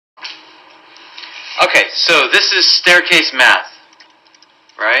so this is staircase math,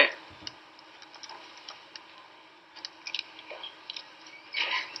 right?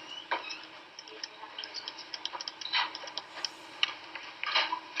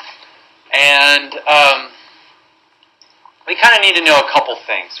 And we kind of need to know a couple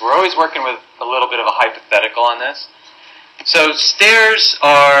things. We're always working with a little bit of a hypothetical on this. So stairs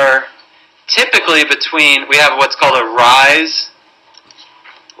are typically between, we have what's called a rise,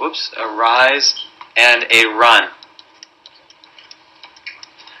 and a run.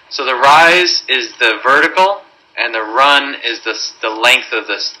 So the rise is the vertical, and the run is the length of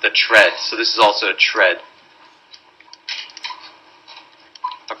the tread. So this is also a tread.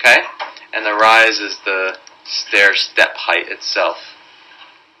 Okay? And the rise is the stair step height itself.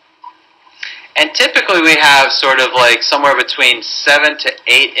 And typically we have sort of like somewhere between 7 to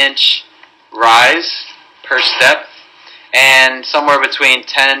 8 inch rise per step, and somewhere between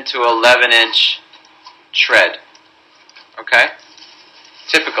 10 to 11 inch tread. Okay?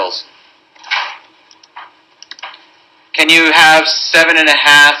 Typicals. Can you have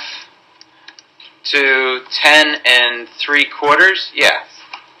 7.5 to 10 3/4? Yeah.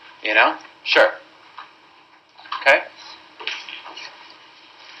 You know? Sure. Okay?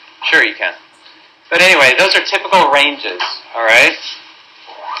 Sure you can. But anyway, those are typical ranges, alright?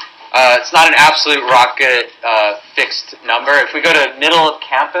 It's not an absolute rocket fixed number. If we go to middle of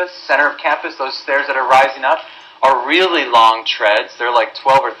campus, center of campus, those stairs that are rising up are really long treads. They're like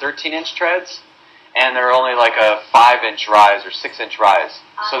 12 or 13 inch treads, and they're only like a 5 inch rise or 6 inch rise.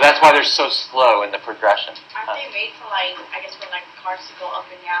 So that's why they're so slow in the progression. Aren't they made for like, I guess for like cars to go up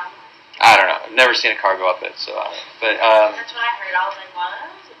and down? I don't know. I've never seen a car go up it, so. But that's what I heard. I was like, what?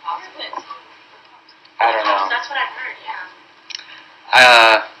 Is it possible? I don't know. That's what I heard.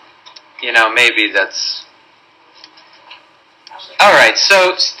 Yeah. You know, maybe that's. All right.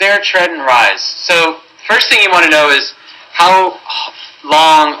 So stair, tread, and rise. So first thing you want to know is how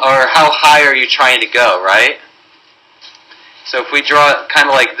long or how high are you trying to go, right? So if we draw it kind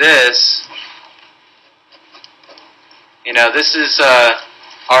of like this, you know, this is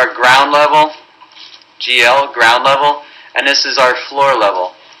our ground level, GL, ground level, and this is our floor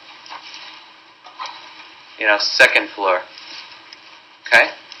level, you know, second floor.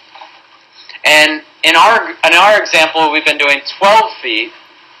 Okay? And in our example, we've been doing 12 feet,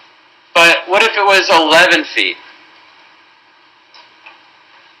 but what if it was 11 feet?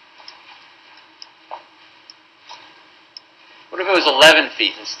 What if it was 11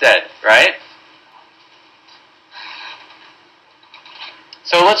 feet instead, right?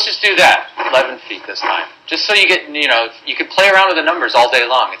 So let's just do that, 11 feet this time. Just so you get, you know, you can play around with the numbers all day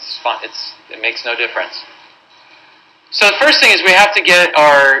long. It's fun. It makes no difference. So the first thing is we have to get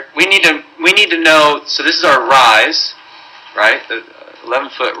we need to know, so this is our rise, right? The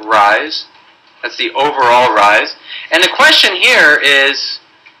 11-foot rise. That's the overall rise. And the question here is,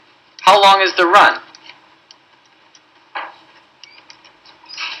 how long is the run?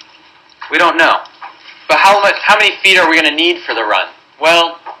 We don't know. But how many feet are we going to need for the run?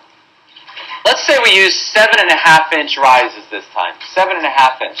 Well, let's say we use 7.5 inch rises this time.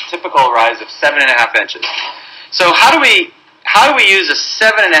 7.5 inch, typical rise of 7.5 inches. So how do we use a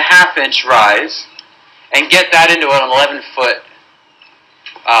 7.5 inch rise and get that into an 11-foot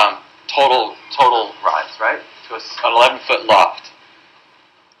total rise, right? To an 11-foot loft.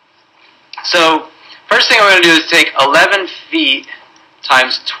 So first thing I'm going to do is take 11 feet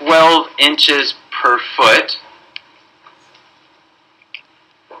times 12 inches per foot,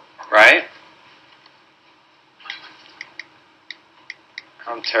 right?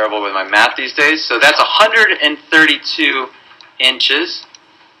 I'm terrible with my math these days. So that's 132 inches,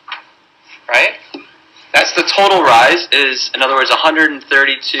 right? That's the total rise, is, in other words,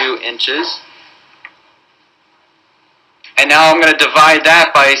 132 inches. And now I'm going to divide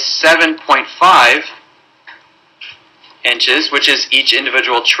that by 7.5 inches, which is each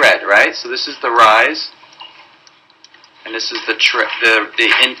individual tread, right? So this is the rise, and this is the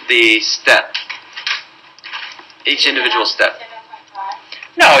step. Each individual step.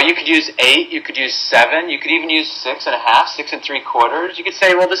 No, you could use 8, you could use 7, you could even use 6.5, 6 3/4. You could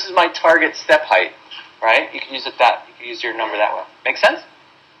say, well, this is my target step height, right? You can use you can use your number that way. Make sense?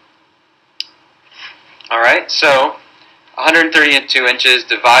 All right, so 132 inches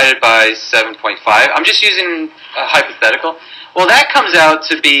divided by 7.5. I'm just using a hypothetical. Well, that comes out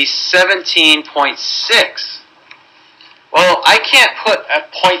to be 17.6. Well, I can't put a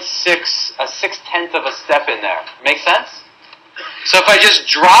 0.6, a 6/10 of a step in there. Make sense? So if I just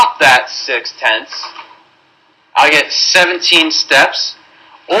drop that 6/10, I'll get 17 steps,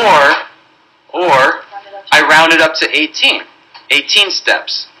 or I round it up to 18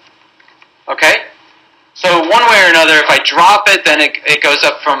 steps. Okay? So one way or another, if I drop it, then it goes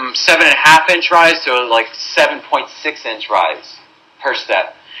up from 7.5 inch rise to like 7.6 inch rise per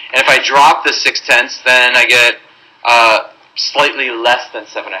step. And if I drop the 6/10, then I get slightly less than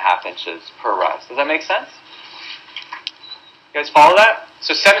 7.5 inches per rise. Does that make sense? You guys follow that?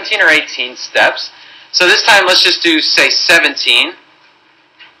 So 17 or 18 steps. So this time let's just do, say, 17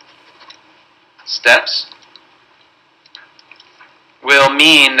 steps. Will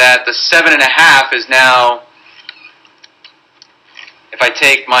mean that the 7.5 is now, if I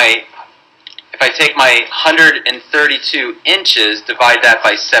take my 132 inches, divide that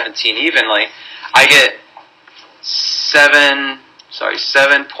by 17 evenly, I get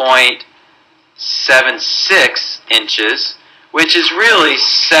 7.76 inches, which is really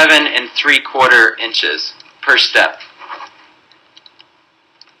 7 3/4 inches per step.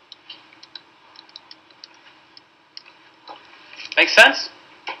 Make sense?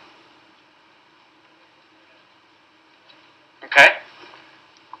 Okay.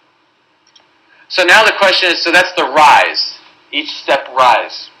 So now the question is, so that's the rise. Each step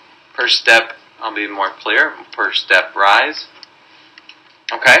rise. Per step, I'll be more clear, per step rise.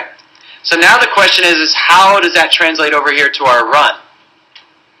 Okay. So now the question is how does that translate over here to our run?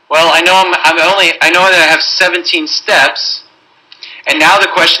 Well, I know I know that I have 17 steps, and now the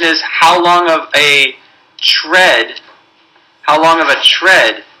question is how long of a tread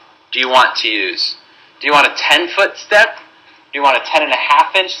do you want to use? Do you want a 10-foot step? Do you want a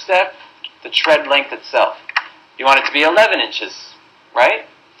 10.5 inch step? The tread length itself. You want it to be 11 inches, right?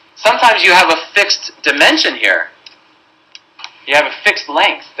 Sometimes you have a fixed dimension here. You have a fixed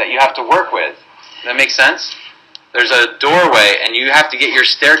length that you have to work with. Does that make sense? There's a doorway, and you have to get your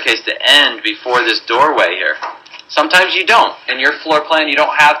staircase to end before this doorway here. Sometimes you don't. In your floor plan, you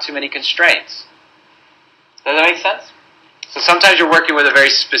don't have too many constraints. Does that make sense? So sometimes you're working with a very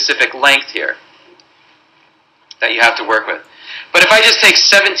specific length here that you have to work with. But if I just take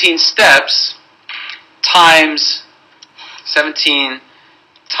 17 steps times 17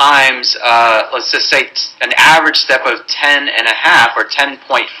 times, let's just say an average step of 10.5 or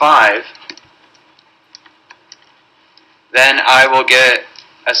 10.5, then I will get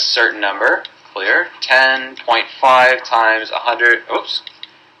a certain number, clear, 10.5 times 100,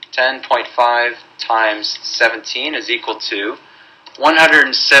 10.5 times 17 is equal to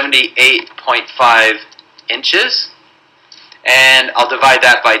 178.5 inches. And I'll divide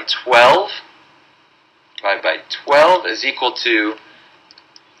that by 12. Divide by 12 is equal to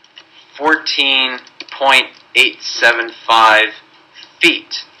 14.875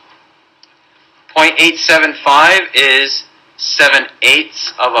 feet. 0.875 is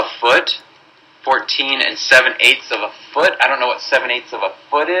 7/8 of a foot. 14 and 7/8 of a foot. I don't know what 7/8 of a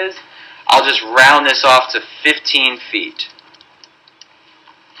foot is. I'll just round this off to 15 feet.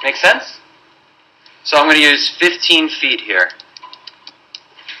 Make sense? So I'm going to use 15 feet here.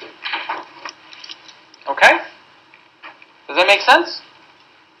 Okay? Does that make sense?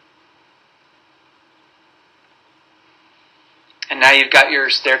 And now you've got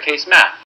your staircase math.